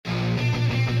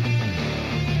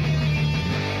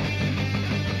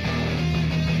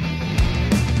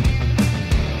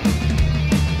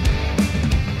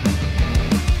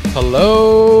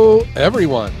Hello,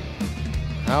 everyone.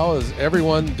 How is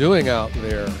everyone doing out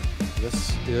there?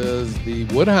 This is the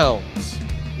Woodhounds.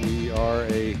 We are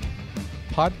a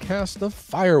podcast of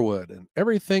firewood and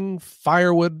everything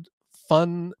firewood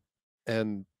fun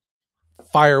and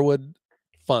firewood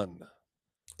fun.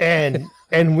 And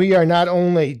we are not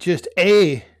only just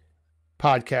a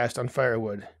podcast on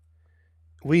firewood.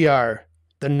 We are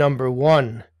the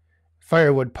 #1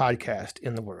 firewood podcast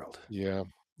in the world.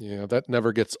 Yeah, that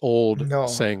never gets old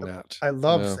saying that. I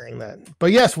love saying that.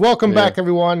 But yes, welcome back,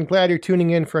 everyone. Glad you're tuning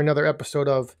in for another episode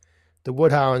of the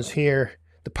Woodhounds here,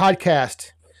 the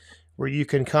podcast where you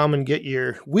can come and get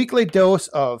your weekly dose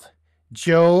of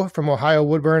Joe from Ohio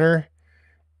Woodburner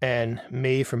and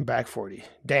me from Back 40.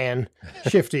 Dan,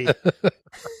 Shifty,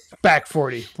 Back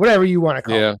 40, whatever you want to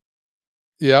call it.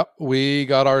 Yeah, we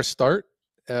got our start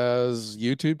as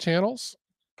YouTube channels,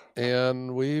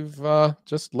 and we've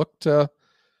just looked to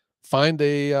find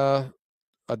a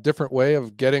different way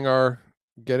of getting our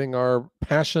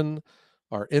passion,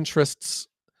 our interests,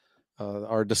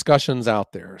 our discussions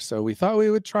out there. So we thought we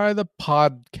would try the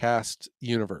podcast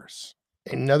universe.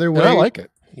 Another way, and I like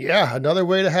it. Yeah, another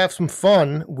way to have some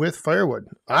fun with firewood.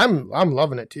 I'm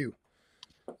loving it too.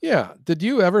 Yeah. Did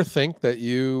you ever think that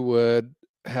you would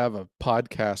have a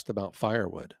podcast about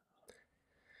firewood?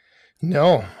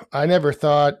 No, I never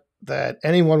thought that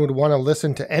anyone would want to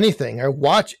listen to anything or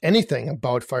watch anything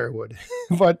about firewood.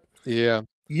 But yeah,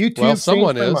 YouTube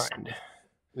someone changed my is. mind.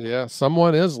 Yeah,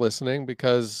 someone is listening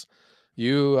because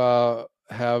you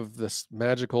have this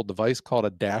magical device called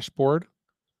a dashboard.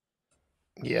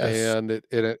 Yes, and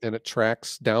it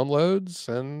tracks downloads,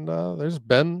 and there's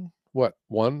been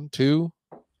one, two.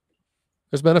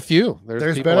 There's been a few.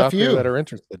 There's people out there that are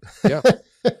interested. Yeah,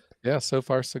 yeah. So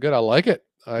far, so good. I like it.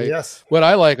 Yes. What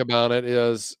I like about it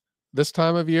is this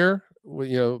time of year,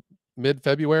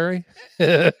 mid-February,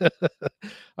 I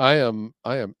am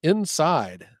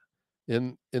inside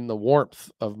in the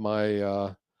warmth of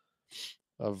my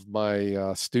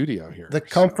studio here. The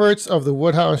comforts of the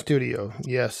Woodhound studio.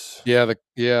 Yes. Yeah,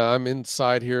 I'm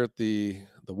inside here at the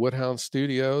Woodhound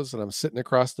Studios, and I'm sitting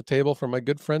across the table from my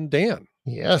good friend Dan.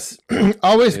 Yes.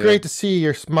 Always great to see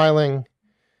your smiling,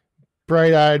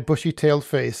 bright-eyed, bushy-tailed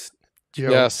face, Joe.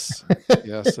 Yes.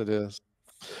 Yes, it is.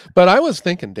 But I was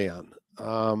thinking, Dan,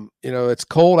 it's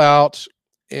cold out,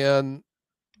 and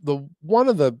one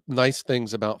of the nice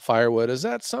things about firewood is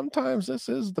that sometimes this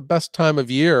is the best time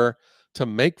of year to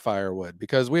make firewood,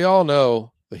 because we all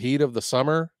know the heat of the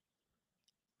summer,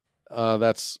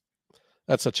 that's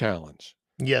a challenge.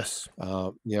 Yes.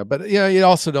 But you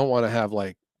also don't want to have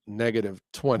like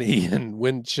 -20 and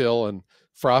wind chill and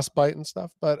frostbite and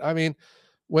stuff. But I mean,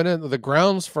 when the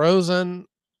ground's frozen,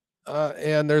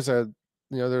 and there's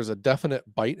a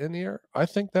definite bite in the air, I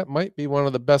think that might be one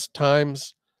of the best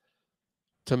times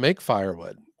to make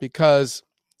firewood, because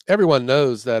everyone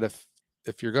knows that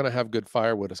if you're going to have good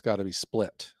firewood, it's got to be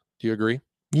split. Do you agree?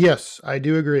 Yes, I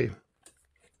do agree.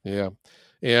 Yeah.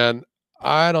 And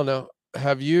I don't know,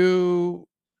 have you,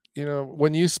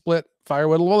 when you split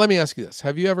firewood, well, let me ask you this.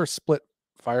 Have you ever split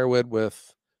firewood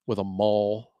with a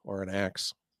maul or an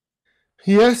axe?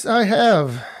 Yes, I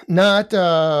have. Not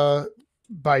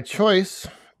by choice,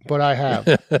 but I have.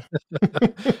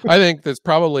 I think there's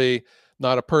probably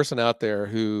not a person out there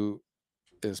who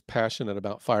is passionate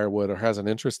about firewood or has an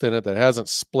interest in it that hasn't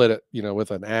split it, with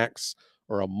an axe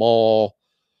or a maul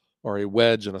or a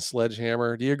wedge and a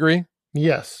sledgehammer. Do you agree?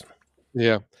 Yes.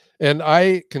 Yeah. And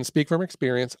I can speak from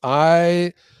experience.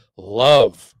 I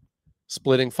love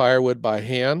splitting firewood by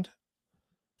hand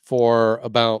for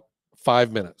about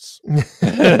 5 minutes.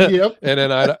 Yep. and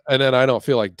then I don't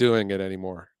feel like doing it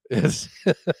anymore.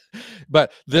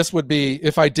 But this would be,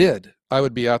 if I did, I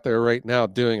would be out there right now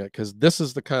doing it, because this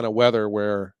is the kind of weather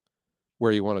where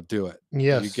you want to do it.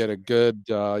 Yes. You get a good,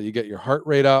 you get your heart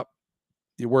rate up,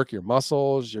 you work your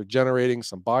muscles, you're generating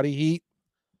some body heat.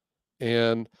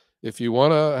 And if you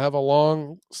want to have a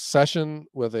long session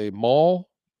with a maul,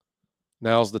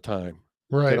 now's the time.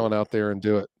 Right. Get on out there and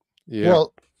do it. Yeah.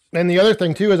 Well, and the other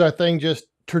thing too is, I think just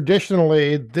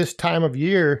traditionally this time of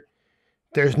year,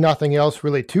 there's nothing else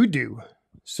really to do.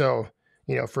 So,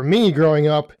 for me growing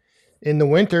up in the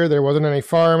winter, there wasn't any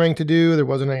farming to do. There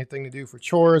wasn't anything to do for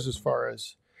chores as far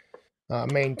as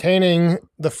maintaining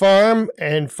the farm,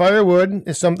 and firewood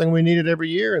is something we needed every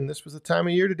year. And this was the time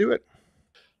of year to do it.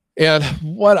 And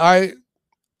what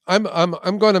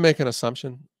I'm going to make an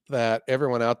assumption that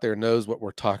everyone out there knows what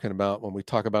we're talking about when we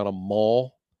talk about a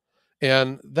maul.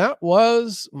 And that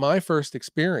was my first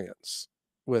experience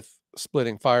with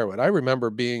splitting firewood. I remember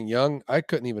being young, I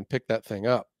couldn't even pick that thing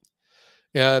up.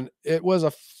 And it was a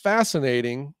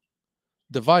fascinating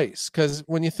device, because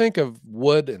when you think of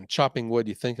wood and chopping wood,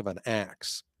 you think of an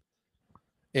axe.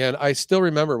 And I still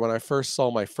remember when I first saw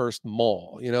my first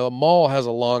maul. A maul has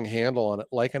a long handle on it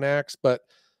like an axe, but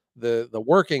the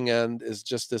working end is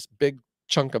just this big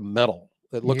chunk of metal.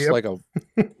 It looks Yep. like a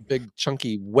big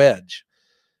chunky wedge.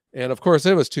 And of course,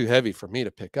 it was too heavy for me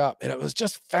to pick up. And it was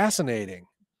just fascinating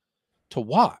to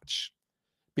watch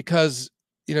because,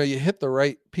 you hit the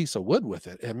right piece of wood with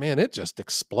it and man, it just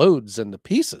explodes into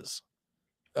pieces.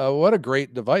 What a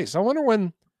great device. I wonder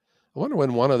when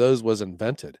one of those was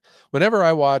invented. Whenever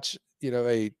I watch,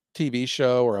 a TV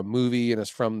show or a movie and it's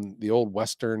from the old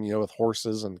Western, with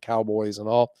horses and cowboys and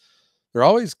all, they're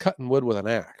always cutting wood with an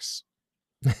axe.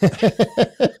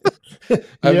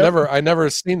 Yep. I never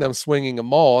seen them swinging a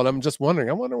maul, and I'm just wondering.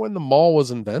 I wonder when the maul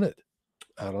was invented.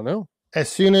 I don't know. As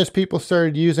soon as people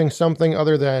started using something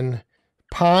other than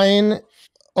pine,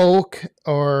 oak,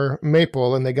 or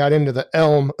maple, and they got into the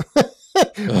elm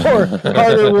or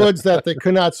harder woods that they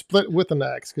could not split with an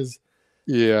axe. Because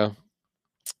Yeah.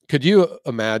 Could you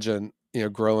imagine,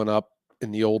 growing up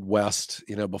in the old West,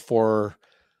 before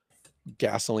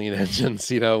gasoline engines,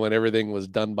 when everything was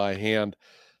done by hand,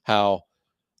 how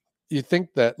you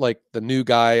think that like the new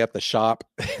guy at the shop,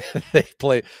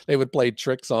 they would play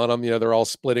tricks on them. They're all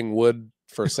splitting wood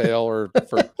for sale or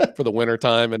for the winter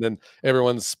time. And then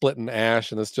everyone's splitting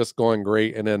ash and it's just going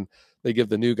great. And then they give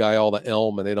the new guy all the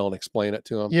elm and they don't explain it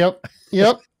to him.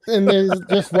 Yep. And they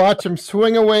just watch them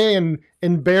swing away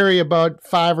and bury about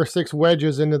 5 or 6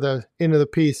 wedges into the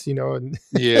piece, and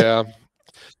Yeah.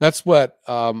 That's what,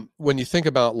 when you think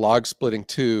about log splitting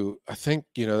too, I think,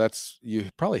 that's, you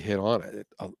probably hit on it.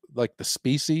 Like the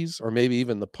species or maybe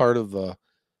even the part of the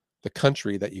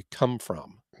country that you come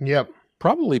from yep.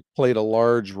 probably played a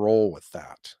large role with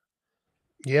that.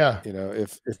 Yeah.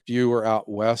 If you were out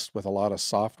west with a lot of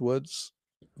softwoods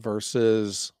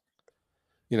versus,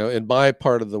 in my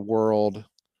part of the world,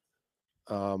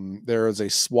 there is a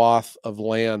swath of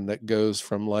land that goes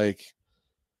from like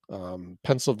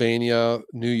Pennsylvania,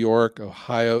 New York,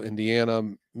 Ohio, Indiana,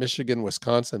 Michigan,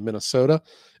 Wisconsin, Minnesota.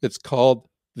 It's called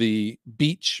the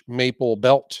Beech Maple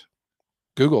Belt.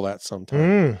 Google that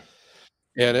sometime.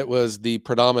 And it was the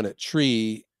predominant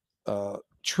trees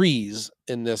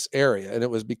in this area. And it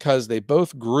was because they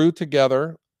both grew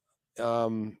together.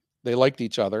 They liked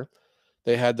each other.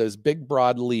 They had those big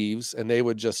broad leaves and they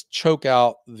would just choke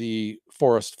out the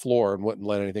forest floor and wouldn't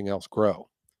let anything else grow.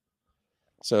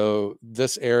 So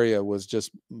this area was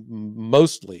just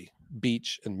mostly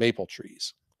beech and maple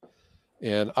trees.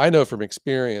 And I know from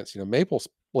experience, maple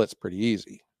split's pretty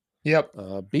easy. Yep.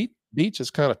 Beech is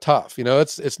kind of tough.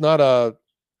 It's not a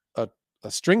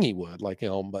stringy wood like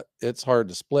elm, but it's hard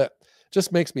to split.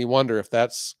 Just makes me wonder if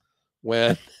that's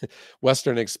when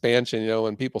Western expansion,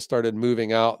 when people started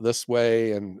moving out this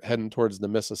way and heading towards the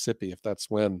Mississippi, if that's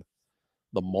when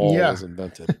the maul was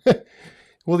invented.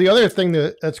 Well, the other thing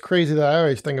that's crazy that I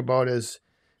always think about is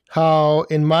how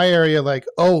in my area, like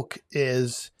oak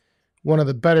is one of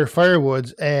the better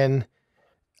firewoods and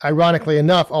ironically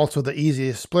enough, also the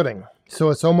easiest splitting. So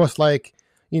it's almost like,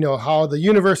 how the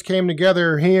universe came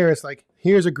together here. It's like,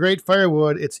 here's a great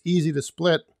firewood. It's easy to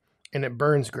split and it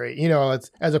burns great.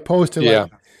 It's as opposed to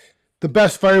like the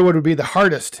best firewood would be the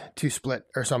hardest to split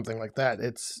or something like that.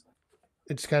 It's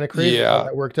kind of crazy how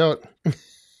that worked out.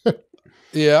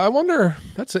 Yeah, I wonder.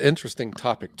 That's an interesting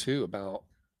topic too. About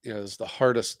is the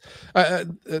hardest.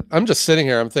 I'm just sitting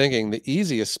here. I'm thinking the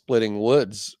easiest splitting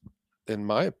woods,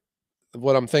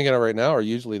 what I'm thinking of right now, are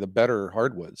usually the better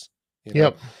hardwoods.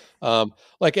 Yep.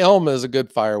 Like elm is a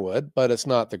good firewood, but it's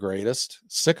not the greatest.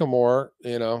 Sycamore,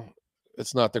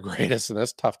 it's not the greatest, and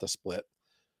that's tough to split.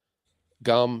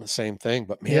 Gum, same thing.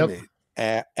 But man,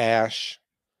 ash,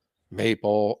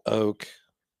 maple, oak,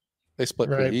 they split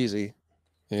pretty easy.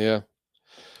 Yeah.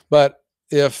 But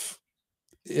if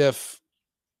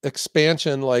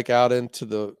expansion like out into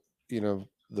the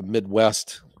the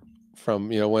Midwest from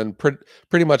when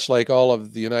pretty much like all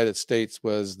of the United States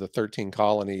was the 13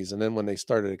 colonies, and then when they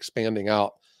started expanding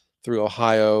out through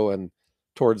Ohio and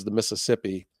towards the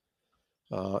Mississippi,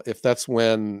 if that's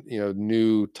when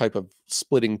new type of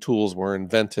splitting tools were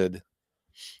invented,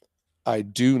 I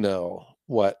do know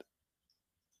what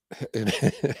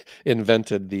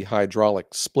invented the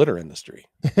hydraulic splitter industry.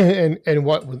 and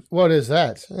what is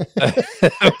that?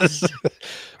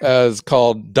 It's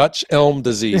called Dutch elm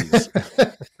disease.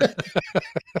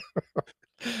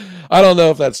 I don't know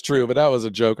if that's true, but that was a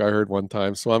joke I heard one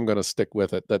time, so I'm going to stick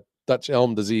with it. That Dutch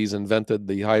elm disease invented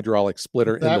the hydraulic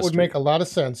splitter industry. That would make a lot of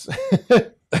sense.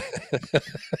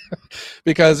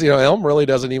 Because elm really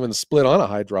doesn't even split on a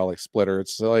hydraulic splitter.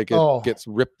 It's like it gets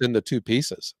ripped into two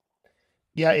pieces.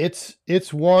 Yeah,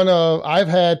 it's one of I've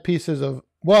had pieces of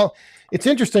well, it's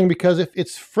interesting because if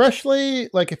it's freshly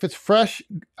like if it's fresh,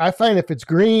 I find if it's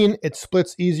green, it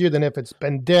splits easier than if it's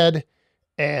been dead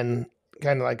and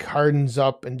kind of like hardens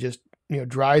up and just,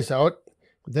 dries out,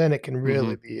 then it can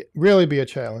Hmm. really be a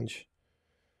challenge.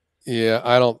 Yeah,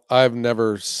 I've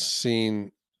never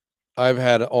seen, I've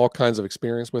had all kinds of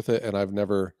experience with it, and I've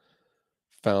never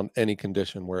found any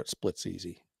condition where it splits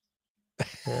easy.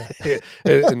 Yeah.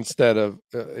 Instead of,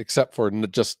 except for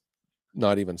just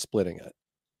not even splitting it.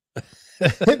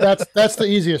 That's the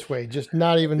easiest way, just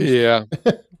not even Yeah.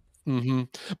 Hmm.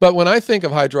 But when I think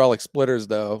of hydraulic splitters,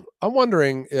 though, I'm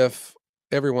wondering if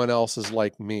everyone else is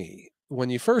like me. When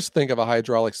you first think of a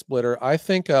hydraulic splitter, I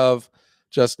think of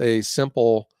just a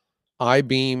simple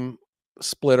I-beam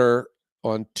splitter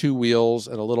on two wheels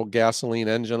and a little gasoline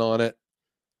engine on it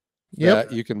Yep.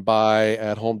 that you can buy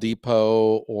at Home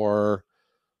Depot or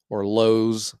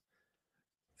Lowe's,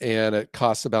 and it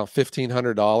costs about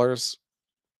 $1,500.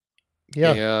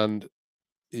 Yeah. And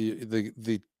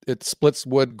the it splits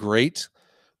wood great,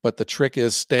 but the trick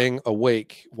is staying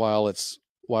awake while it's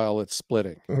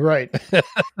splitting. Right.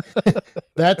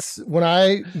 That's when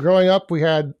I growing up we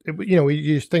had we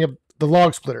just think of the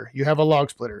log splitter. You have a log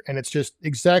splitter and it's just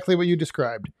exactly what you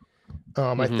described.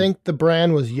 I Hmm. think the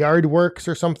brand was Yard Works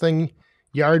or something.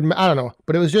 I don't know,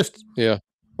 but it was just Yeah.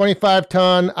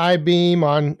 25-ton I beam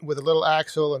on with a little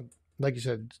axle and, like you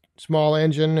said, small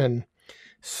engine and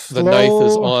The knife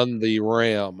is slow. on the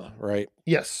ram, right?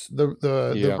 Yes,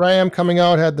 the Yeah. ram coming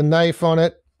out had the knife on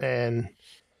it, and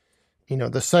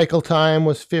the cycle time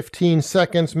was 15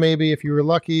 seconds, maybe if you were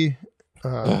lucky.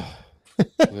 Uh,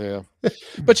 Yeah.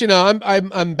 But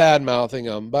I'm bad mouthing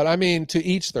them, but I mean, to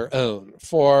each their own.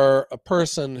 For a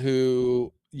person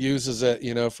who uses it,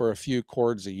 for a few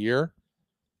cords a year,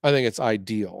 I think it's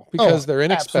ideal oh, because they're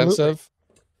absolutely. inexpensive.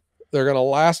 They're going to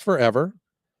last forever.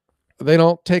 They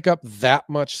don't take up that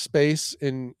much space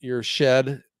in your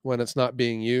shed when it's not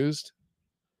being used.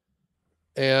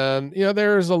 And,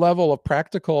 there's a level of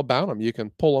practical about them. You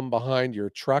can pull them behind your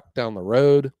truck down the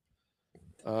road.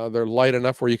 They're light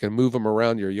enough where you can move them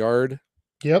around your yard,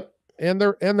 Yep. and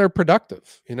they're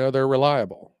productive. They're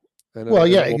reliable, and Well,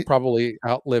 and yeah, it will probably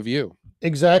outlive you.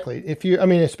 exactly. I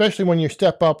mean, especially when you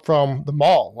step up from the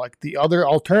mall, like the other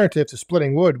alternative to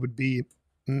splitting wood would be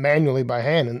manually by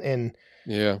hand, and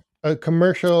Yeah. a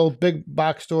commercial big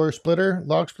box store splitter,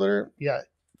 log splitter. Yeah,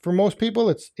 for most people,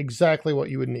 it's exactly what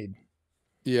you would need.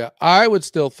 Yeah. I would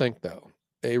still think, though,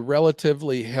 a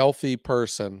relatively healthy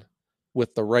person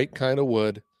with the right kind of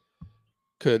wood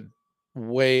could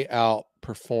way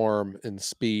outperform in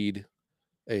speed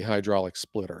a hydraulic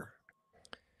splitter.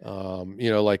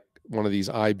 Like one of these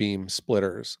I-beam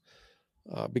splitters,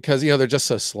 because they're just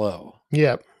so slow,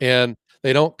 Yeah. and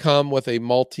they don't come with a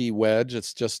multi wedge.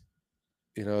 It's just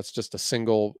a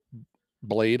single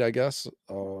blade, I guess,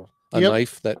 a Yep.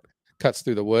 knife that cuts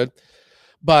through the wood.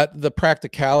 But the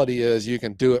practicality is you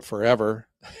can do it forever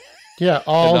Yeah. and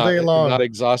All not day and not long.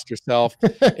 exhaust yourself.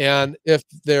 And if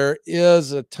there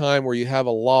is a time where you have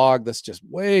a log that's just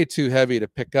way too heavy to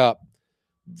pick up,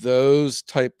 those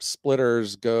type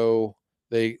splitters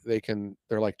they're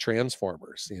like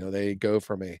transformers. They go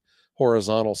from a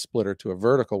horizontal splitter to a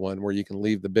vertical one where you can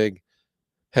leave the big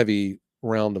heavy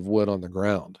round of wood on the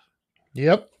ground.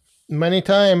 Yep. Many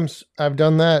times I've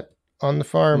done that on the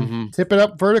farm. Hmm. Tip it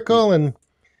up vertical and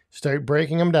start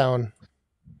breaking them down.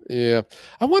 Yeah.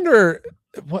 I wonder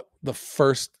what the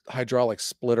first hydraulic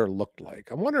splitter looked like.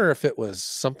 I wonder if it was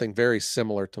something very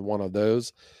similar to one of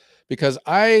those, because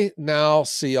I now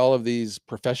see all of these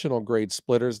professional grade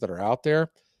splitters that are out there.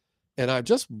 And I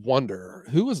just wonder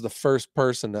who was the first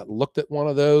person that looked at one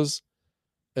of those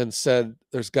and said,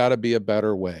 there's got to be a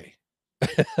better way.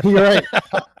 You're right.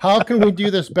 How can we do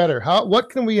this better? What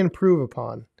can we improve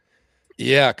upon?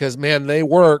 Yeah. Because, man, they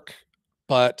work.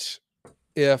 But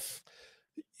if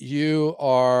you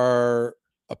are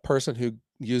a person who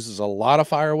uses a lot of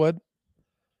firewood,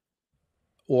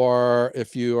 or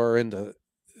if you're into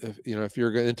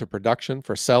production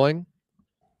for selling,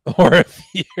 or if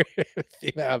you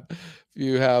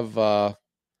have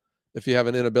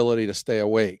an inability to stay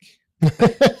awake,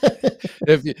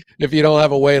 if you don't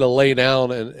have a way to lay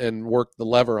down and work the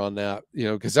lever on that,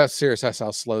 because that's serious. That's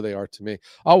how slow they are to me.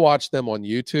 I'll watch them on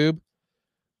YouTube,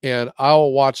 and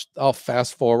I'll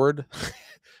fast forward,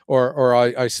 or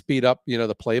I speed up,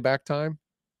 the playback time,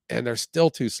 and they're still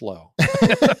too slow.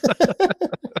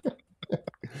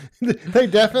 They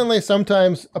definitely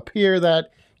sometimes appear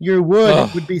that your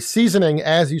wood would Oh, be seasoning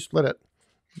as you split it.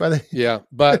 But yeah,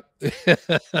 but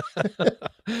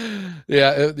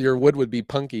yeah, your wood would be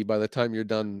punky by the time you're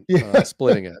done yeah,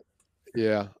 splitting it.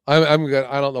 Yeah, I'm good.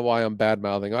 I don't know why I'm bad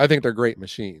mouthing. I think they're great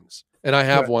machines, and I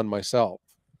have Right. one myself.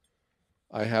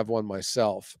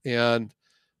 And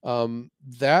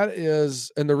that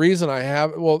is, and the reason I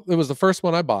have, well, it was the first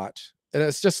one I bought, and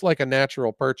it's just like a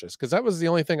natural purchase because that was the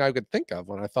only thing I could think of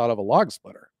when I thought of a log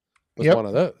splitter was one Yep.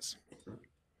 of those.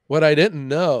 What I didn't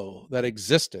know that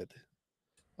existed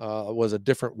was a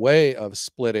different way of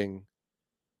splitting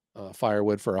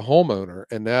firewood for a homeowner,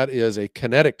 and that is a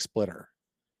kinetic splitter,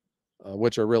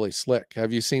 which are really slick.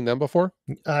 Have you seen them before?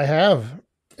 I have,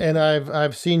 and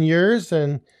I've seen yours,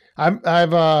 and I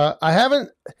haven't,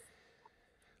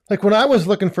 like when I was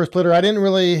looking for a splitter, I didn't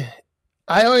really.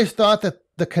 I always thought that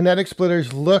the kinetic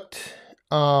splitters looked,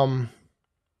 I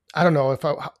don't know if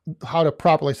how to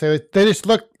properly say it. They just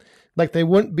looked like they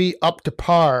wouldn't be up to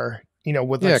par, with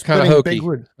like Yeah, kind of splitting big hokey.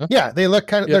 wood. Huh? Yeah, they look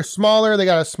kind of. Yep. They're smaller. They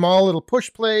got a small little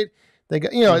push plate. They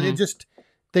got, it Hmm. just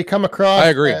they come I across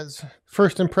agree. as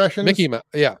first impressions. Mickey Mouse.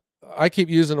 Yeah, I keep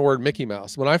using the word Mickey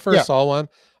Mouse. When I Yeah, first saw one,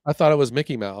 I thought it was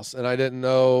Mickey Mouse, and I didn't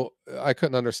know. I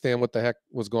couldn't understand what the heck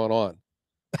was going on.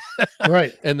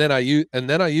 right. And then I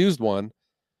used one,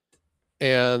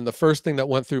 and the first thing that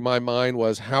went through my mind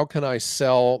was, how can I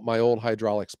sell my old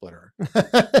hydraulic splitter?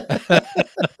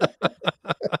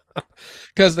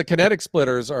 Because the kinetic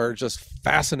splitters are just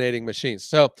fascinating machines.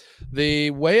 So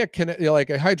the way like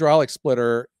a hydraulic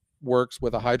splitter works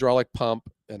with a hydraulic pump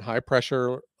and high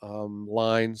pressure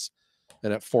lines,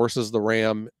 and it forces the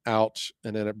ram out,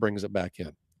 and then it brings it back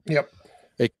in. Yep.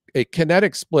 A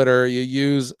kinetic splitter, you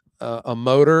use a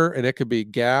motor, and it could be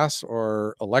gas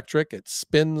or electric. It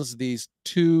spins these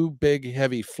two big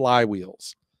heavy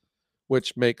flywheels,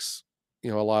 which makes a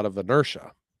lot of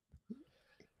inertia.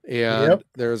 And Yep.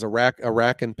 there's a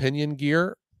rack and pinion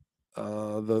gear.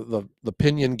 The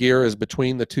pinion gear is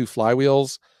between the two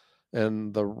flywheels,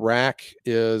 and the rack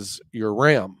is your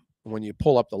ram. When you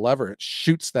pull up the lever, it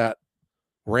shoots that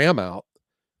ram out,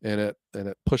 and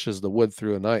it pushes the wood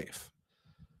through a knife.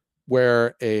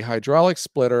 Where a hydraulic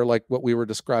splitter, like what we were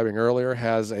describing earlier,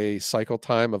 has a cycle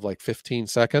time of like 15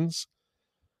 seconds.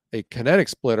 A kinetic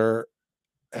splitter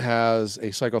has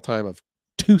a cycle time of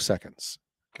 2 seconds.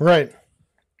 Right.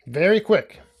 Very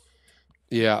quick.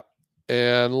 Yeah.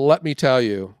 And let me tell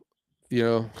you, you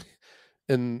know,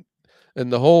 in in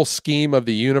the whole scheme of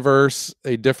the universe,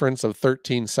 a difference of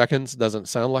 13 seconds doesn't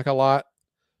sound like a lot,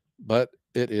 but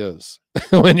it is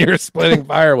when you're splitting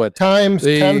firewood. Times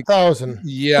The 10,000.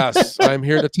 Yes, I'm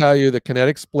here to tell you the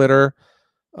kinetic splitter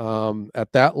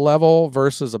at that level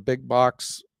versus a big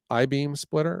box I-beam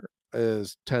splitter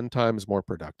is 10 times more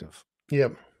productive.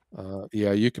 Yep.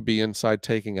 Yeah, you could be inside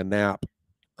taking a nap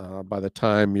by the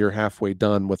time you're halfway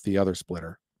done with the other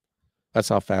splitter. That's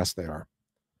how fast they are.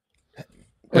 But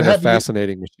And they're have you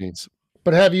fascinating machines.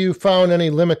 but have you found any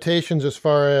limitations as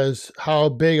far as how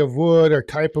big of wood or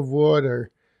type of wood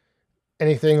or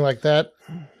anything like that?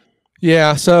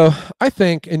 Yeah, so I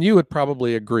think, and you would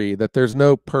probably agree, that there's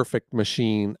no perfect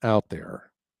machine out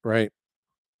there, right?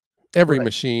 Every Right.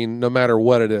 machine, no matter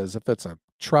what it is, if it's a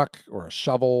truck or a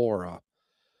shovel or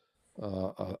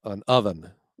an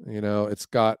oven, it's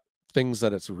got things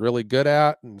that it's really good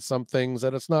at and some things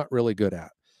that it's not really good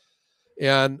at.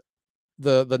 And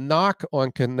the knock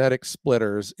on kinetic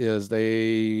splitters is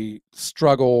they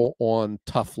struggle on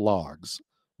tough logs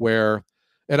where,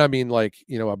 and I mean, like,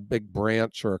 a big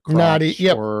branch or a Knotty. crotch,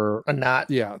 Yep. or A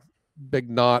knot. yeah, big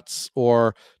knots,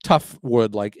 or tough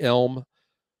wood like elm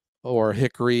or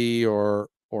hickory or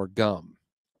gum.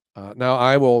 Now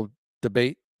I will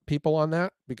debate people on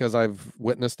that because I've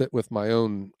witnessed it with my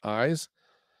own eyes.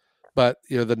 But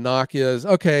the knock is,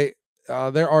 okay,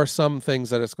 there are some things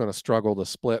that it's going to struggle to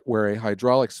split, where a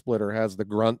hydraulic splitter has the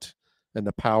grunt and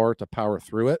the power to power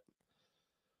through it.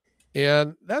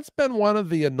 And that's been one of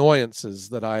the annoyances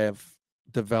that I have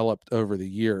developed over the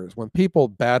years. When people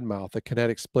badmouth a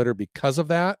kinetic splitter because of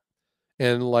that,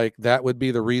 and like that would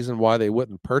be the reason why they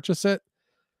wouldn't purchase it,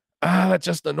 that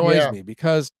just annoys Yeah. me,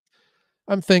 because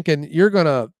I'm thinking you're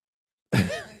gonna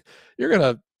you're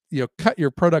gonna cut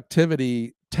your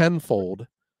productivity tenfold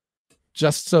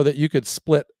just so that you could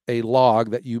split a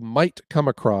log that you might come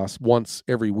across once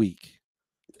every week.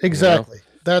 You know? Exactly.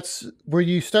 That's where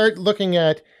you start looking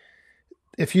at,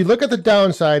 if you look at the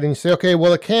downside and you say, okay,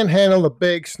 well, it can't handle the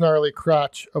big snarly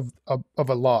crotch of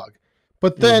a log.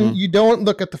 But then Mm-hmm. you don't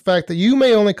look at the fact that you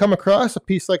may only come across a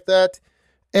piece like that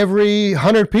every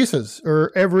 100 pieces,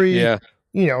 or every, Yeah.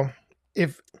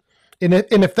 if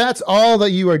if that's all that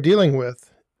you are dealing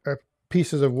with are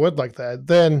pieces of wood like that,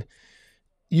 then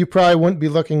you probably wouldn't be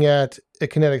looking at a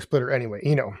kinetic splitter anyway.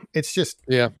 It's just,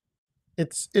 Yeah.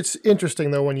 it's interesting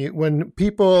though when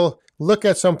people look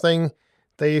at something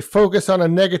They focus on a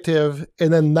negative,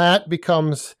 and then that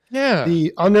becomes Yeah.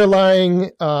 the underlying,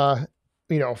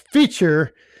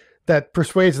 feature that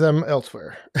persuades them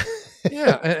elsewhere.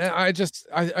 Yeah. And I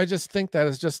just think that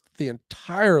is just the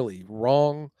entirely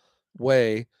wrong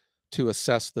way to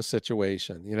assess the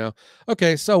situation.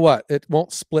 Okay, so what? It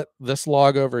won't split this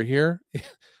log over here,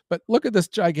 but look at this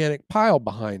gigantic pile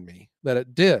behind me that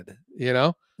it did.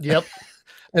 Yep.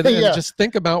 And Yeah. just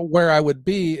think about where I would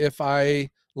be if I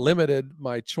limited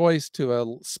my choice to a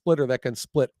splitter that can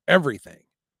split everything.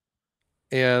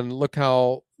 And look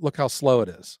how slow it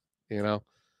is.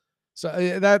 So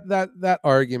that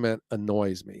argument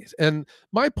annoys me. And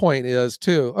my point is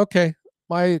too, okay,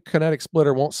 my kinetic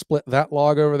splitter won't split that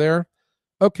log over there.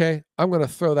 Okay, I'm going to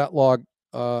throw that log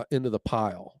into the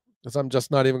pile because I'm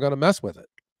just not even going to mess with it.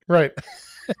 Right.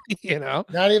 you know,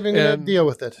 Not even going to and deal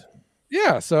with it.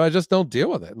 yeah, so I just don't deal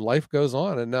with it, and life goes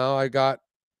on. And now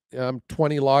I'm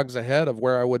 20 logs ahead of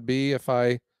where I would be if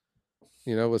I,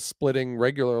 was splitting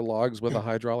regular logs with a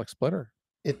hydraulic splitter.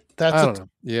 That's I a don't know.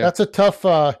 Yeah. that's a tough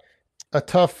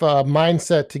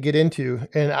mindset to get into,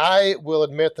 and I will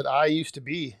admit that I used to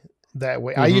be that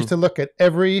way. I used Mm-hmm. to look at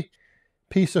every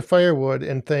piece of firewood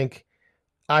and think,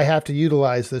 I have to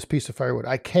utilize this piece of firewood.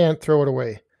 I can't throw it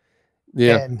away.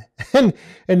 Yeah. And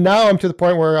and now I'm to the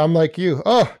point where I'm like you.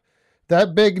 Oh,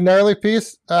 that big gnarly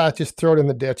piece, just throw it in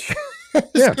the ditch. Yeah.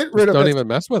 Just get rid Just of don't it. even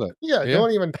mess with it. Yeah, Yeah.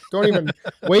 don't even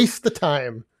waste the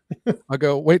time. I'll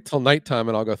go wait till nighttime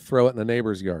and I'll go throw it in the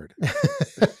neighbor's yard.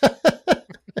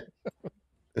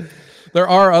 There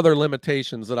are other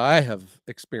limitations that I have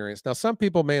experienced. Now, some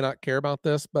people may not care about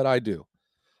this, but I do.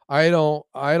 I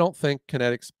don't think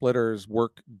kinetic splitters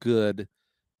work good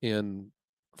in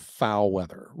foul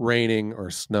weather, raining or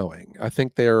snowing. I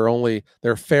think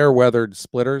they're fair weathered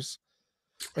splitters,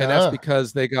 and that's Ah,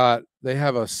 because they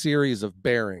have a series of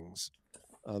bearings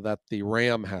that the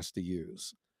ram has to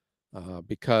use.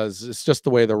 Because it's just the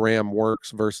way the ram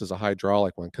works versus a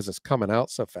hydraulic one because it's coming out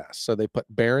so fast. So they put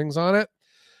bearings on it,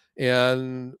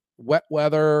 and wet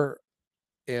weather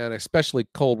and especially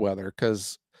cold weather,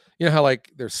 because you know how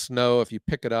like there's snow, if you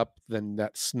pick it up, then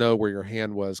that snow where your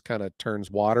hand was kind of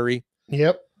turns watery.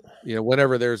 yep.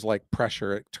 Whenever there's like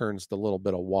pressure, it turns to a little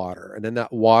bit of water, and then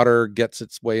that water gets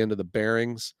its way into the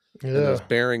bearings, and those Yeah.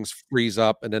 bearings freeze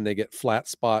up, and then they get flat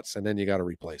spots, and then you got to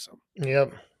replace them.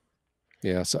 Yep.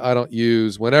 Yeah, so I don't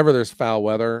use whenever there's foul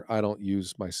weather, I don't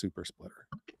use my super splitter.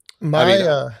 I My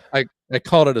mean, I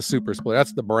called it a super splitter.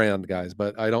 That's the brand, guys,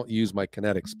 but I don't use my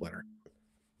kinetic splitter.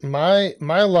 my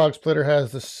log splitter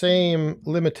has the same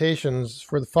limitations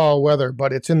for the fall weather,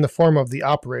 but it's in the form of the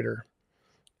operator.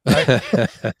 I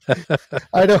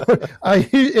I don't I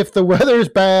if the weather is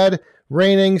bad,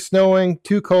 raining, snowing,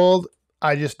 too cold,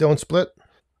 I just don't split.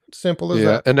 Simple as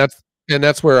Yeah, that. and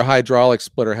that's where a hydraulic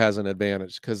splitter has an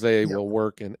advantage because they Yep. will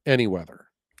work in any weather.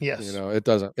 Yes. It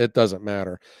doesn't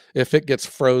matter. If it gets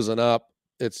frozen up,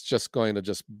 it's just going to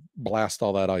just blast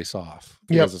all that ice off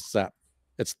because Yep.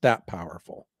 it's that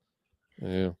powerful.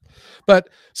 Yeah. But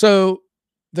so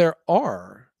there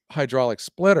are hydraulic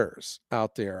splitters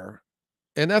out there,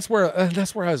 and that's where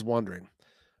I was wondering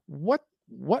what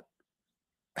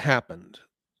happened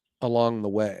along the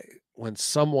way when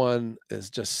someone is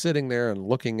just sitting there and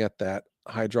looking at that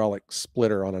hydraulic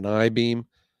splitter on an I-beam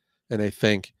and they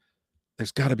think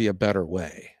there's got to be a better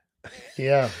way.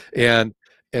 Yeah. and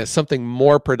something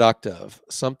more productive,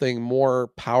 something more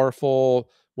powerful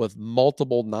with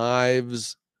multiple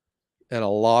knives and a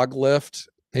log lift,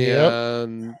 Yep.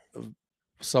 and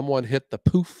someone hit the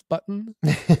poof button.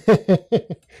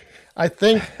 I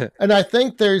think I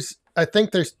think there's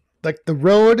like the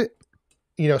road,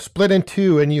 split in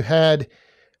two, and you had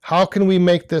how can we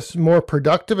make this more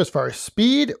productive as far as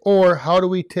speed, or how do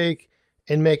we take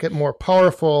and make it more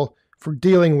powerful for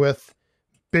dealing with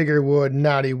bigger wood,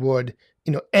 knotty wood,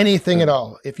 anything at and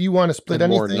all. If you want to split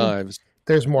and more anything, knives.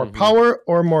 there's more Hmm. power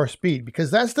or more speed,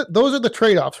 because those are the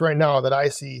trade-offs right now that I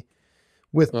see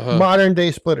with Uh-huh. modern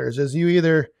day splitters is you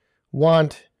either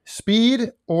want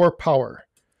speed or power.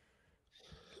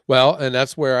 Well, and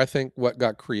that's where I think what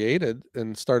got created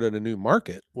and started a new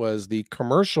market was the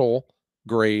commercial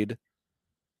grade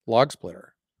log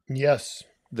splitter, Yes.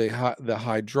 the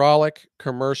hydraulic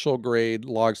commercial grade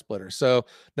log splitter. So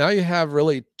now you have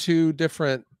really two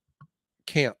different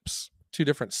camps, two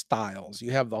different styles.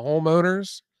 You have the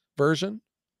homeowners version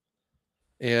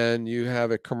and you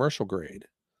have a commercial grade.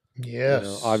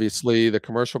 Yes. Obviously the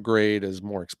commercial grade is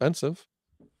more expensive,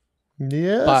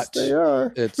 Yes, they but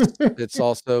are. it's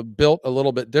also built a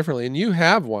little bit differently. And you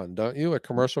have one, don't you? A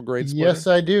commercial grade Yes,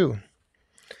 splitter? I do.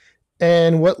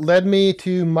 And what led me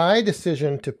to my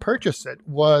decision to purchase it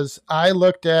was I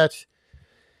looked at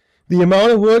the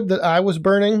amount of wood that I was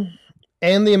burning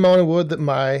and the amount of wood that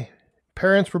my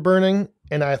parents were burning.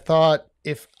 And I thought,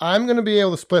 if I'm going to be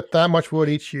able to split that much wood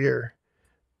each year,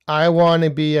 I want to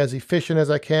be as efficient as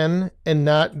I can and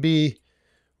not be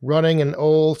running an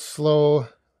old, slow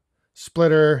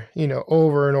splitter,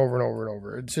 over and over and over and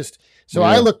over. It's just, so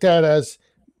I Yeah. looked at it as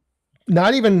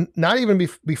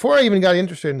before I even got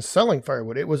interested in selling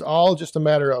firewood, it was all just a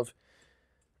matter of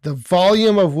the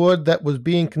volume of wood that was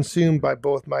being consumed by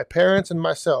both my parents and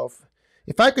myself.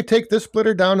 If I could take this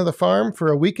splitter down to the farm for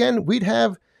a weekend, we'd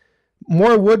have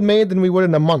more wood made than we would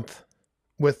in a month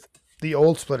with the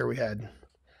old splitter we had.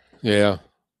 Yeah.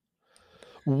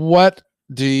 Can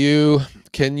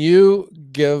you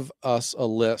give us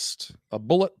a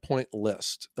bullet point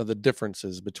list of the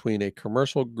differences between a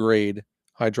commercial grade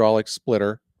hydraulic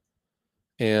splitter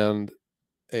and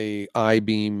a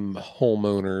I-beam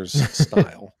homeowner's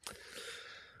style?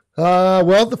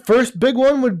 Well, the first big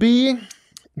one would be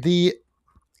the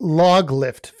log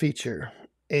lift feature,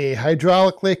 a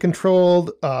hydraulically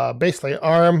controlled, basically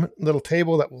arm little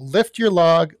table that will lift your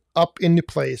log up into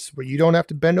place where you don't have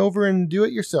to bend over and do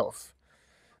it yourself.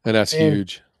 And that's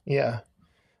huge. Yeah.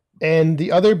 And the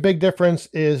other big difference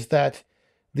is that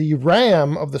the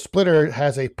ram of the splitter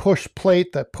has a push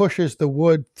plate that pushes the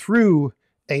wood through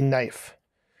a knife.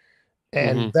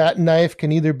 And that knife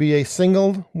can either be a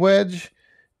single wedge,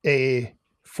 a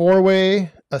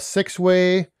 4-way, a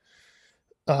 6-way.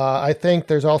 I think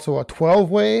there's also a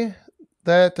 12-way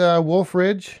that Wolf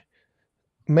Ridge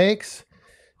makes.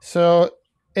 So,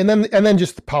 and then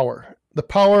just the power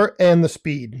and the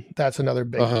speed. That's another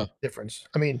big difference.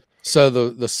 I mean, so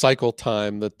the cycle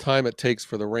time, the time it takes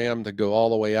for the ram to go all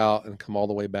the way out and come all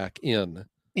the way back in,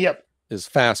 yep, is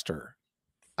faster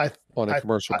on a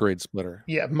commercial grade splitter.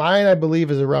 Yeah, mine I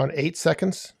believe is around 8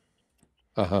 seconds.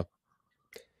 But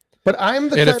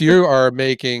if you're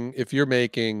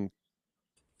making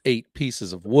 8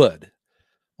 pieces of wood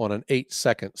on an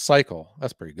 8-second cycle,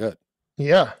 that's pretty good.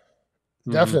 Yeah,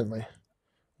 definitely.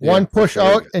 One push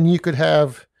out and you could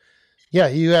have,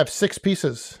 you have 6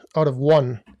 pieces out of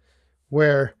one,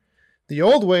 where the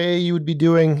old way you would be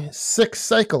doing 6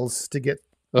 cycles to get.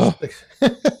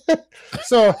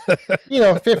 So,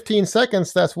 15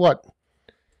 seconds, that's what?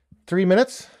 3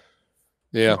 minutes?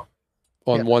 Yeah.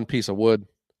 On one piece of wood.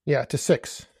 Yeah, to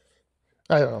 6.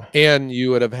 I don't know. And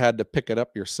you would have had to pick it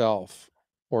up yourself,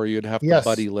 or you'd have to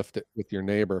buddy lift it with your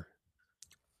neighbor.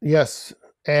 Yes.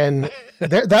 And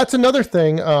that's another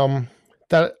thing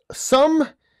that some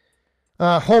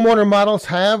homeowner models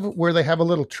have, where they have a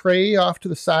little tray off to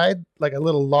the side, like a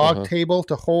little log table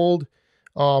to hold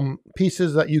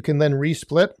pieces that you can then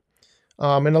resplit.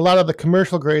 And a lot of the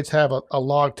commercial grades have a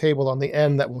log table on the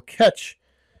end that will catch,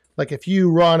 like if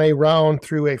you run a round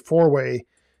through a 4-way,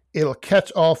 it'll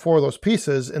catch all 4 of those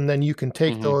pieces, and then you can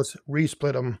take those,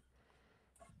 resplit them,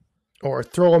 or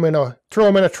throw them in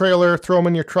a trailer, throw them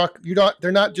in your truck.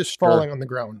 They're not just falling on the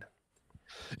ground.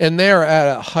 And they're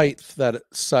at a height that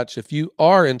such, if you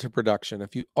are into production,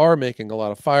 if you are making a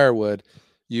lot of firewood,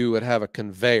 you would have a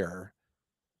conveyor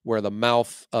where the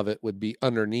mouth of it would be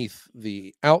underneath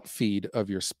the outfeed of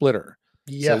your splitter.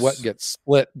 Yes. So what gets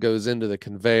split goes into the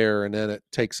conveyor, and then it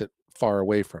takes it far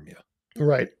away from you.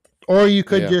 Right. Or you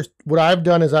could what I've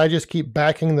done is I just keep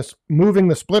moving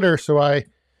the splitter. So I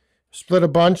split a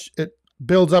bunch, it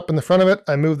builds up in the front of it.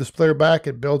 I move the splitter back,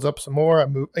 it builds up some more.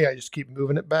 I just keep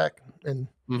moving it back. And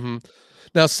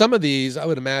now some of these, I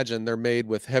would imagine they're made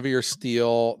with heavier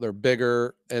steel, they're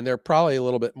bigger, and they're probably a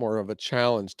little bit more of a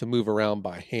challenge to move around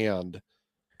by hand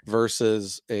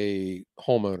versus a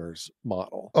homeowner's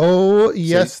model. Oh,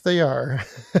 yes, they are.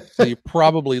 So you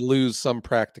probably lose some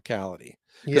practicality.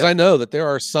 Because I know that there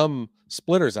are some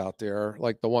splitters out there,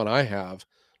 like the one I have,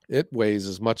 it weighs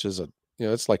as much as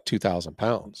it's like 2,000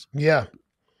 pounds. Yeah.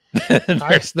 And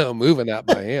there's no moving that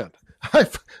by hand.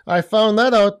 I found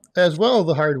that out as well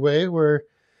the hard way, where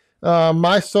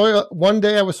my soil, one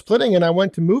day I was splitting and I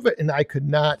went to move it and I could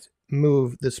not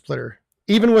move the splitter.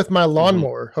 Even with my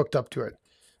lawnmower hooked up to it,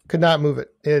 could not move it.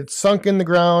 It sunk in the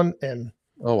ground and.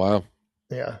 Oh, wow.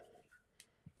 Yeah.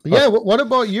 But yeah. What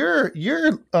about your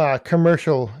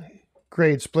commercial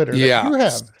grade splitter that you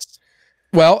have?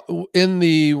 Well, in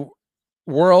the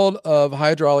world of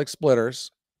hydraulic splitters,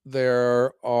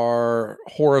 there are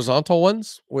horizontal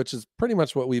ones, which is pretty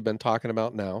much what we've been talking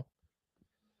about now.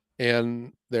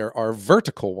 And there are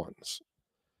vertical ones.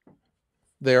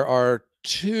 There are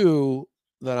 2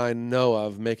 that I know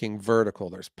of making vertical.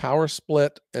 There's Power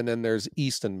Split, and then there's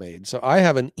Easton Made. So I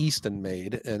have an Easton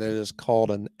Made, and it is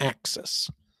called an Axis.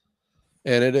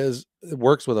 And it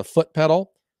works with a foot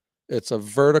pedal. It's a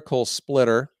vertical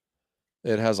splitter.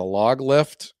 It has a log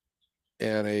lift.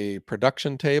 and a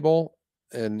production table,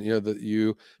 and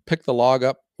you pick the log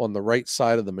up on the right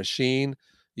side of the machine.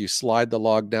 You slide the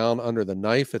log down under the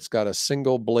knife. It's got a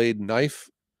single blade knife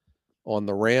on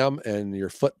the ram, and your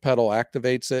foot pedal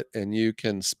activates it, and you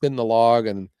can spin the log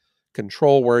and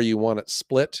control where you want it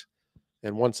split.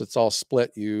 And once it's all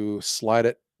split, you slide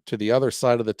it to the other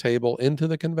side of the table into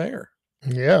the conveyor.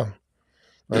 Yeah.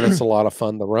 And it's a lot of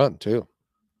fun to run too.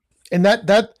 And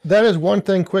that is one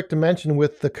thing quick to mention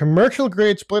with the commercial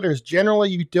grade splitters.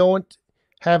 Generally, you don't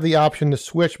have the option to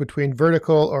switch between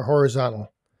vertical or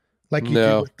horizontal like you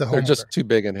do with the they're homeowner. just too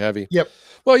big and heavy. Yep.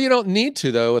 Well, you don't need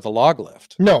to though with a log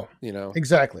lift. No,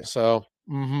 exactly. So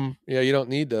yeah, you don't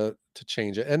need to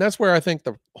change it. And that's where I think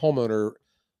the homeowner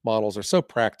models are so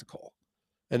practical,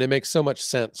 and it makes so much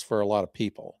sense for a lot of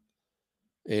people.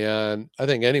 And I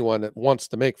think anyone that wants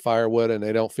to make firewood and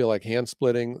they don't feel like hand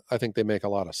splitting, I think they make a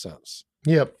lot of sense.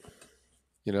 Yep.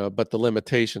 But the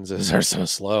limitations is they're so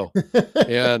slow.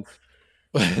 And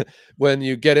when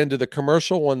you get into the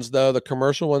commercial ones, though, the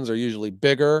commercial ones are usually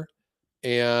bigger,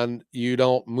 and you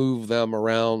don't move them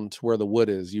around to where the wood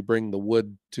is. You bring the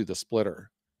wood to the splitter.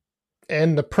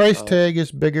 And the price tag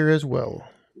is bigger as well.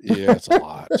 Yeah, it's a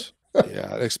lot.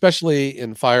 Yeah, especially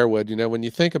in firewood. When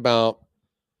you think about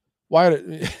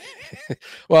well,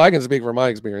 I can speak from my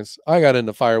experience. I got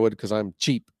into firewood because I'm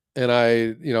cheap, and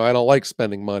I don't like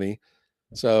spending money.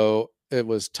 So it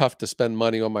was tough to spend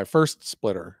money on my first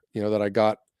splitter, that I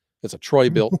got. It's a Troy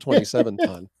built 27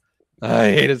 ton.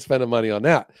 I hated spending money on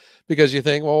that because you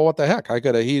think, well, what the heck? I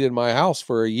could have heated my house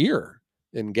for a year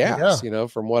in gas,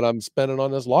 from what I'm spending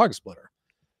on this log splitter.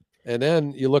 And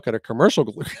then you look at a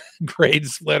commercial grade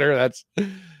splitter that's,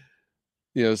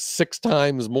 6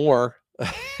 times more.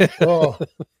 Oh.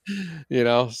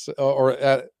 Or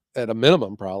at a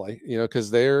minimum probably,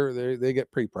 because they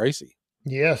get pretty pricey.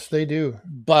 Yes, they do.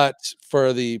 But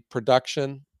for the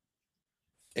production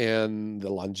and the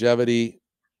longevity,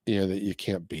 that you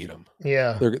can't beat them.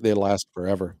 Yeah, they last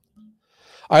forever.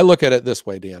 I look at it this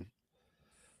way, Dan.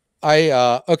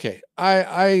 I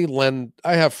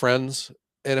have friends,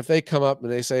 and if they come up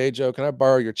and they say, "Hey Joe, can I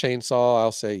borrow your chainsaw?"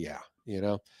 I'll say, "Yeah."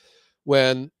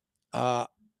 When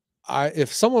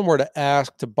if someone were to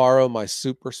ask to borrow my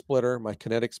super splitter, my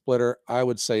kinetic splitter, I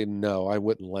would say no, I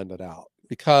wouldn't lend it out,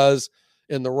 because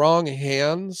in the wrong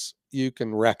hands, you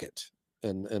can wreck it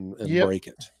and break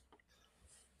it.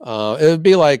 It would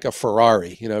be like a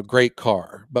Ferrari, great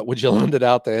car, but would you lend it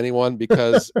out to anyone?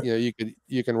 Because, you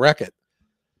can wreck it.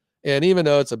 And even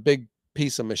though it's a big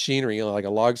piece of machinery, like a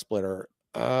log splitter,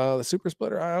 the super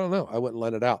splitter, I don't know. I wouldn't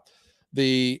lend it out.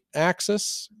 The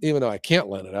Axis, even though I can't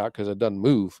lend it out because it doesn't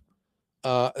move,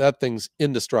 that thing's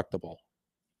indestructible.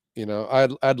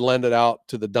 I'd lend it out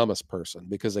to the dumbest person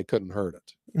because they couldn't hurt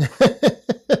it.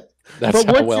 That's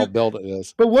how well built it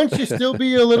is. But wouldn't you still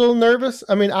be a little nervous?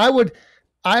 I mean, I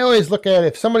always look at it,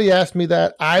 if somebody asked me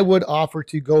that, I would offer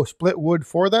to go split wood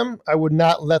for them. I would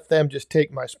not let them just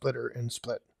take my splitter and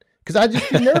split, because I'd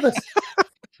just be nervous.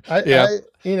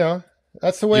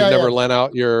 That's the way You've never lent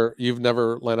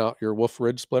out your Wolf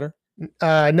Ridge splitter?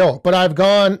 No, but I've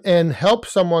gone and helped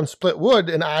someone split wood,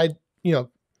 and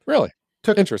really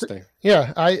interesting.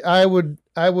 I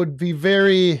would be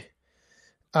very.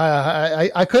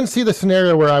 I couldn't see the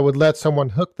scenario where I would let someone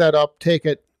hook that up, take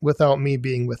it without me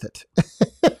being with it.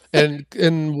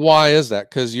 And why is that?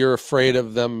 Because you're afraid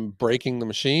of them breaking the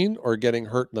machine or getting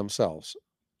hurt themselves?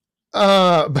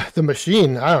 The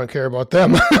machine, I don't care about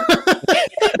them.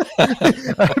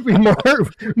 I'd be more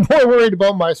worried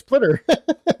about my splitter.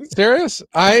 Serious?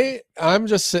 I'm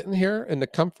just sitting here in the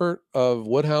comfort of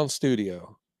Woodhound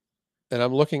Studio, and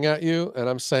I'm looking at you and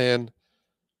I'm saying,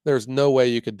 there's no way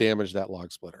you could damage that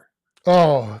log splitter.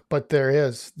 Oh, but there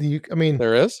is.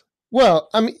 There is? Well,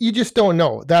 you just don't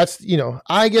know. That's,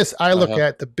 I guess I look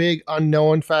at the big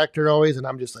unknown factor always, and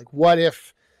I'm just like, what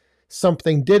if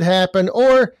something did happen,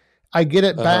 or I get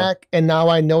it back and now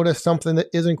I notice something that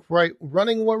isn't quite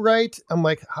running right. I'm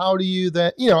like, how do you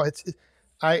that?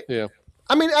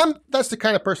 That's the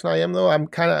kind of person I am, though. I'm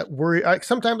kind of worried.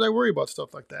 Sometimes I worry about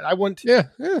stuff like that. I wouldn't. Yeah.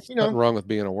 Nothing wrong with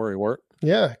being a worrywart.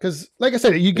 Yeah, because like I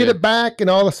said, you get it back, and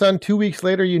all of a sudden, 2 weeks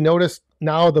later, you notice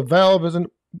now the valve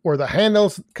isn't, or the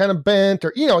handle's kind of bent,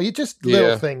 or you just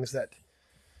little things that.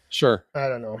 Sure. I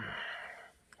don't know.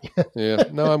 Yeah.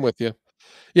 No, I'm with you.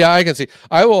 Yeah, I can see.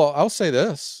 I'll say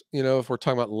this. If we're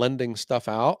talking about lending stuff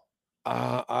out,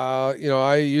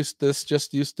 this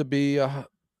just used to be a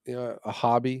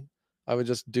hobby. I would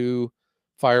just do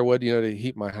firewood, to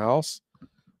heat my house.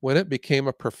 When it became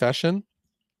a profession,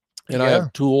 and I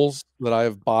have tools that I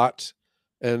have bought,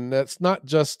 and that's not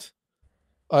just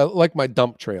like my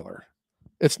dump trailer.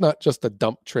 it's not just a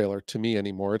dump trailer to me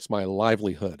anymore. It's my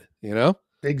livelihood, you know?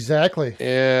 Exactly.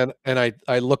 And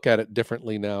I look at it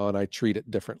differently now, and I treat it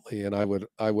differently, and I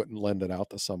wouldn't lend it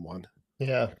out to someone.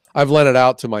 Yeah. I've lent it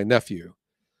out to my nephew,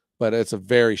 but it's a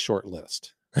very short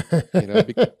list, you know,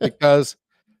 because,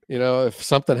 you know, if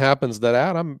something happens to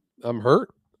that, I'm hurt,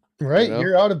 you Right. know?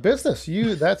 You're out of business.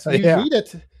 You Yeah, need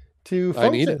it to I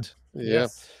need function. it. Yeah.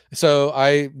 Yes. So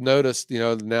I noticed, you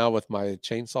know, now with my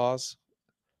chainsaws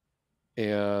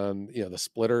and, you know, the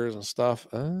splitters and stuff,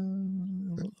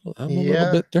 I'm a little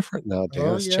Yeah. bit different now, Dan.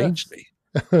 Oh It's changed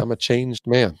yes. me. I'm a changed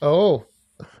man. Oh.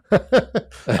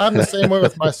 I'm the same way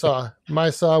with my saw. My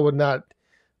saw would not.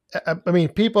 I mean,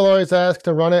 people always ask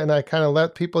to run it, and I kind of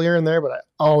let people here and there, but I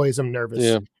always am nervous.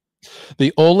 Yeah.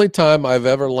 The only time I've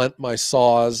ever lent my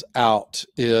saws out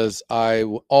is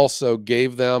also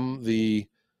gave them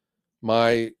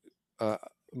my uh,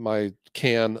 my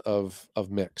can of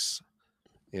mix.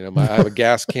 You know, I have a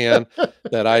gas can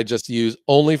that I just use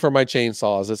only for my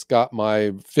chainsaws. It's got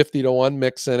my 50-to-1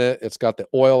 mix in it. It's got the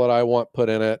oil that I want put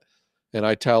in it, and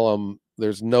I tell them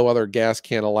there's no other gas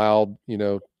can allowed. You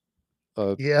know,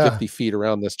 Yeah. 50 feet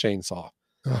around this chainsaw,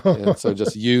 and so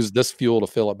just use this fuel to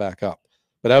fill it back up.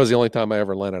 But that was the only time I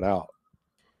ever lent it out.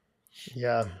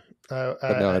 Yeah. I,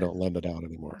 But now I I don't lend it out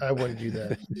anymore. I wouldn't do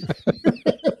that.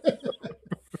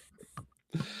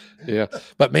 Yeah.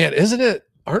 But man,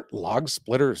 aren't log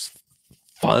splitters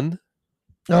fun?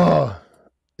 Oh,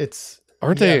 it's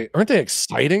Aren't they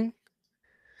exciting?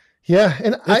 yeah,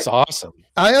 and It's awesome.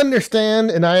 I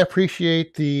understand and I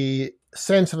appreciate the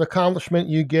sense of accomplishment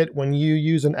you get when you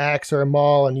use an axe or a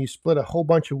maul and you split a whole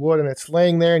bunch of wood and it's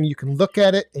laying there and you can look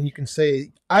at it and you can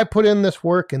say, I put in this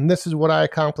work and this is what I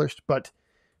accomplished. But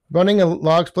running a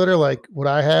log splitter like what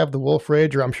I have, the Wolf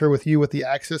Ridge, or I'm sure with you with the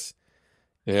Axis,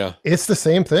 Yeah. it's the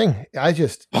same thing.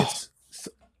 It's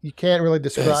you can't really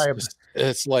describe.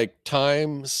 It's like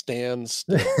time stands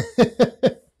still.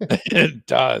 It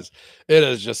does. It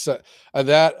is just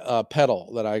that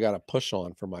pedal that I got to push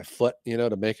on for my foot, you know,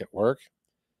 to make it work.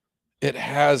 It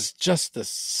has just this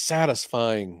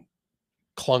satisfying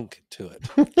clunk to it.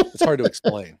 It's hard to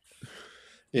explain,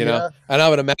 you know. Yeah. And I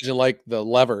would imagine like the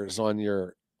levers on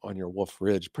your Wolf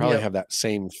Ridge probably Yep. have that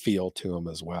same feel to them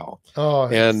as well. Oh,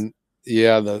 And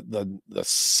yeah, the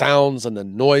sounds and the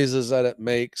noises that it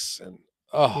makes, and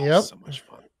yep. so much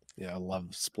fun. Yeah, I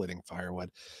love splitting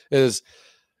firewood. It is,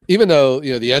 even though,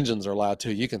 you know, the engines are loud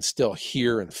too, you can still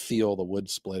hear and feel the wood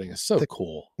splitting. It's so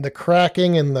cool. The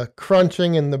cracking and the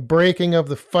crunching and the breaking of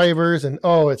the fibers, and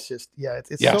oh, it's just Yes.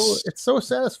 it's so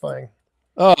satisfying.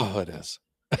 Oh, it is.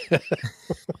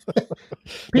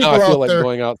 Now I feel like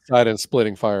going outside and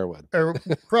splitting firewood. Are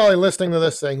probably listening to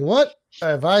this saying, "What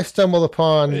have I stumbled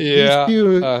upon?" Yeah. These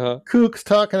few kooks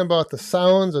talking about the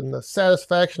sounds and the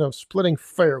satisfaction of splitting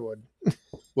firewood.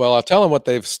 Well, I'll tell them what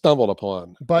they've stumbled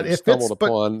upon. But They've if stumbled it's, but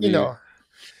upon you know,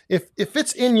 if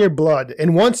it's in your blood,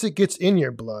 and once it gets in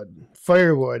your blood,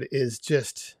 firewood is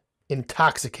just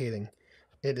intoxicating.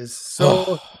 It is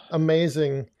so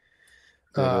amazing.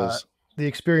 It is. The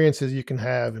experiences you can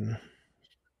have, and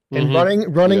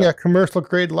running a commercial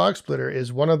grade log splitter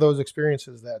is one of those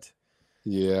experiences that.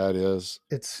 Yeah, it is.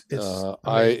 It's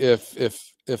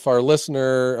if our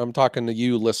listener, I'm talking to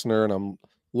you, listener, and I'm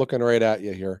looking right at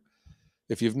you here.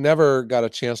 If you've never got a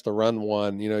chance to run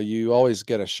one, you know, you always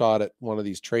get a shot at one of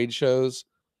these trade shows.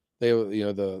 They, you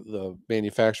know, the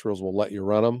manufacturers will let you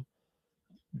run them.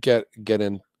 Get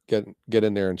in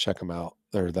there and check them out.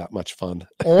 They're that much fun.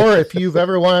 Or if you've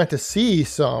ever wanted to see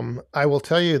some, I will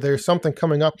tell you there's something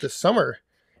coming up this summer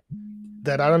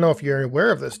that I don't know if you're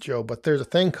aware of this, Joe, but there's a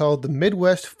thing called the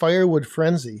Midwest Firewood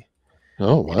Frenzy.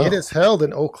 Oh, wow. It is held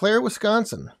in Eau Claire,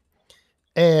 Wisconsin,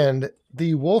 and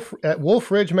at Wolf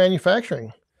Ridge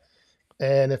Manufacturing.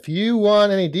 And if you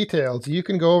want any details, you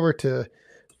can go over to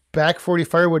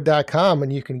back40firewood.com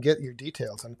and you can get your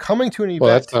details. I'm coming to an event.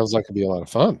 Well, that sounds like it'd be a lot of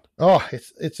fun. Oh,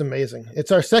 it's amazing. It's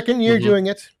our second year doing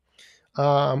it.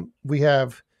 We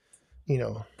have, you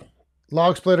know,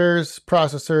 log splitters,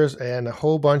 processors, and a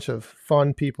whole bunch of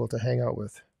fun people to hang out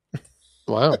with.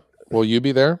 Wow. Will you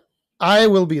be there? I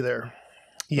will be there.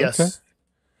 Yes. Okay.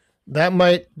 That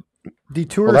might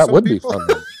detour that some would people.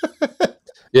 Be fun.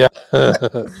 Yeah.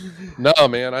 No,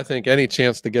 man, I think any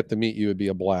chance to get to meet you would be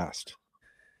a blast.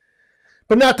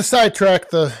 But not to sidetrack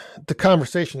the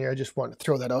conversation here, I just want to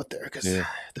throw that out there because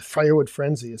the firewood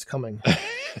frenzy is coming.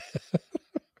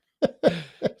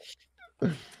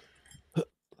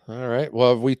 All right.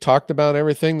 Well, have we talked about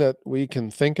everything that we can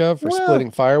think of for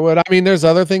splitting firewood? I mean, there's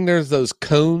other thing. There's those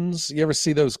cones. You ever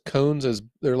see those cones?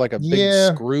 They're like a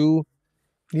big screw.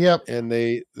 Yep. And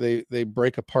they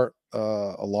break apart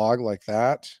a log like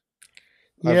that.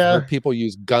 I've heard people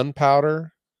use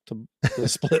gunpowder to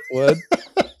split wood.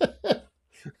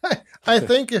 I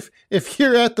think if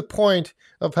you're at the point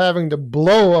of having to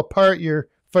blow apart your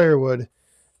firewood,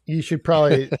 you should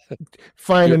probably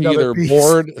find another piece.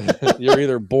 You're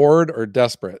either bored or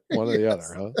desperate, one or the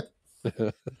other,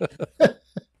 huh?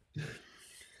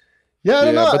 Yeah, I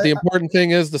don't know. But the important thing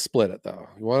is to split it, though.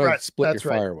 You want to split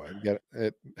your right. firewood.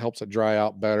 It helps it dry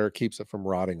out better, keeps it from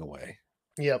rotting away.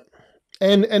 Yep.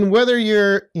 And whether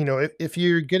you're, if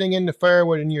you're getting into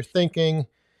firewood and you're thinking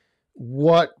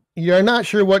you're not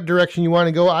sure what direction you want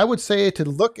to go, I would say to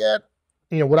look at,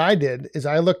 what I did is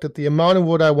I looked at the amount of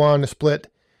wood I wanted to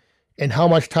split and how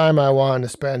much time I wanted to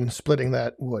spend splitting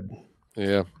that wood.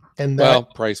 Yeah. And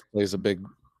price plays a big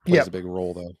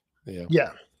role, though. Yeah.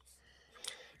 Yeah.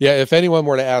 Yeah, if anyone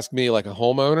were to ask me, like a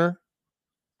homeowner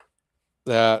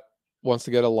that wants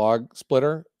to get a log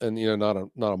splitter and not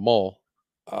a mole,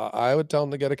 I would tell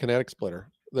them to get a kinetic splitter.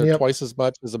 They're twice as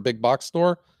much as a big box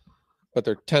store, but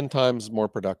they're 10 times more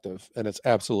productive, and it's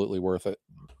absolutely worth it.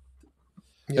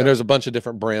 Yep. And there's a bunch of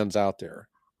different brands out there.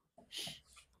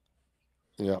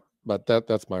 Yeah, but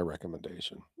that's my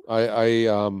recommendation.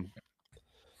 I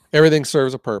everything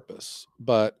serves a purpose,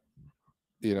 but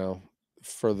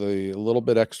for the little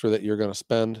bit extra that you're going to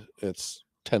spend, it's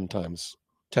 10 times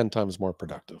more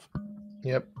productive.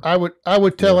 Yep. I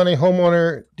would tell any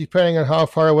homeowner, depending on how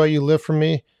far away you live from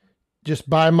me, just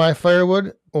buy my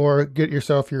firewood or get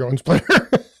yourself your own splitter.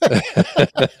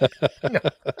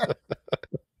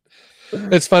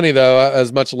 It's funny, though,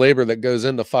 as much labor that goes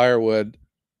into firewood,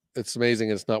 it's amazing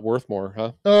it's not worth more,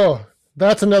 huh? Oh,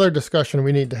 that's another discussion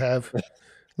we need to have.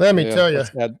 Let me tell you.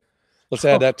 Let's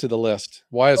add that to the list.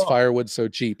 Why is firewood so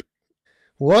cheap?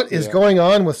 What is going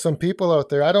on with some people out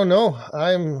there? I don't know.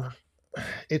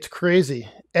 It's crazy.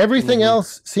 Everything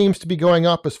else seems to be going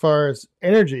up as far as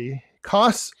energy,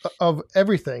 costs of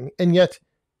everything. And yet,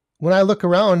 when I look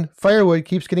around, firewood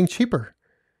keeps getting cheaper.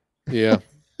 Yeah.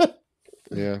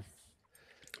 Yeah.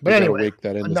 But anyway, wake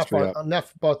that industry up.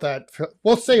 Enough about that.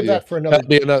 We'll save that for another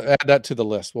day. Add that to the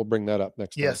list. We'll bring that up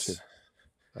next time, too.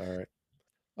 All right.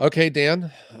 Okay,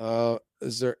 Dan,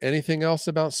 is there anything else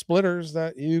about splitters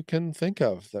that you can think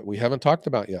of that we haven't talked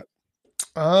about yet?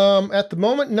 At the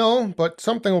moment, no, but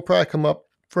something will probably come up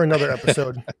for another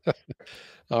episode.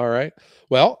 All right.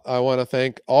 Well, I want to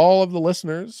thank all of the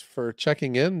listeners for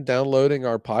checking in, downloading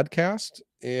our podcast.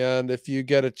 And if you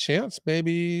get a chance,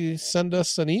 maybe send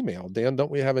us an email. Dan, don't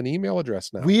we have an email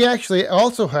address now? We actually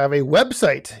also have a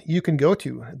website you can go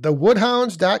to,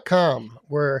 thewoodhounds.com,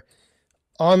 where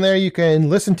on there you can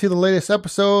listen to the latest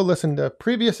episode, listen to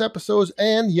previous episodes,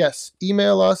 and yes,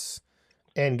 email us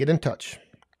and get in touch.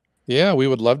 Yeah, we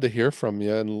would love to hear from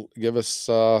you and give us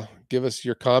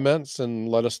your comments and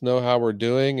let us know how we're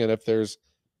doing. And if there's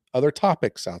other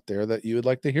topics out there that you would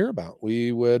like to hear about,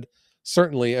 we would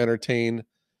certainly entertain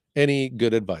any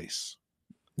good advice.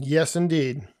 Yes,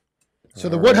 indeed. So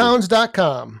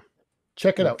thewoodhounds.com.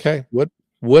 Check it out. Okay.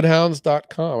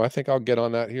 Woodhounds.com. I think I'll get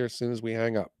on that here as soon as we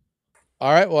hang up.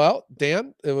 All right. Well,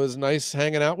 Dan, it was nice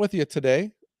hanging out with you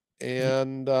today.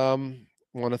 And I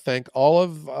want to thank all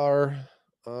of our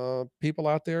people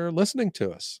out there listening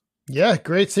to us. Yeah,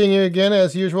 great seeing you again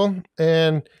as usual,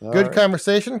 and good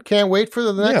conversation. Can't wait for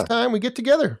the next time we get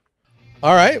together.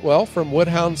 All right. Well, from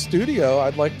Woodhound Studio,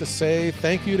 I'd like to say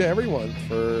thank you to everyone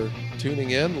for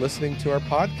tuning in, listening to our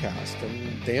podcast.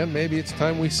 And Dan, maybe it's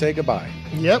time we say goodbye.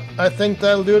 Yep, I think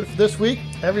that'll do it for this week.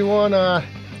 Everyone,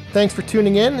 thanks for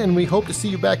tuning in, and we hope to see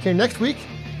you back here next week.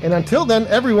 And until then,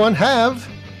 everyone, have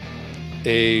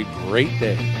a great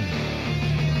day.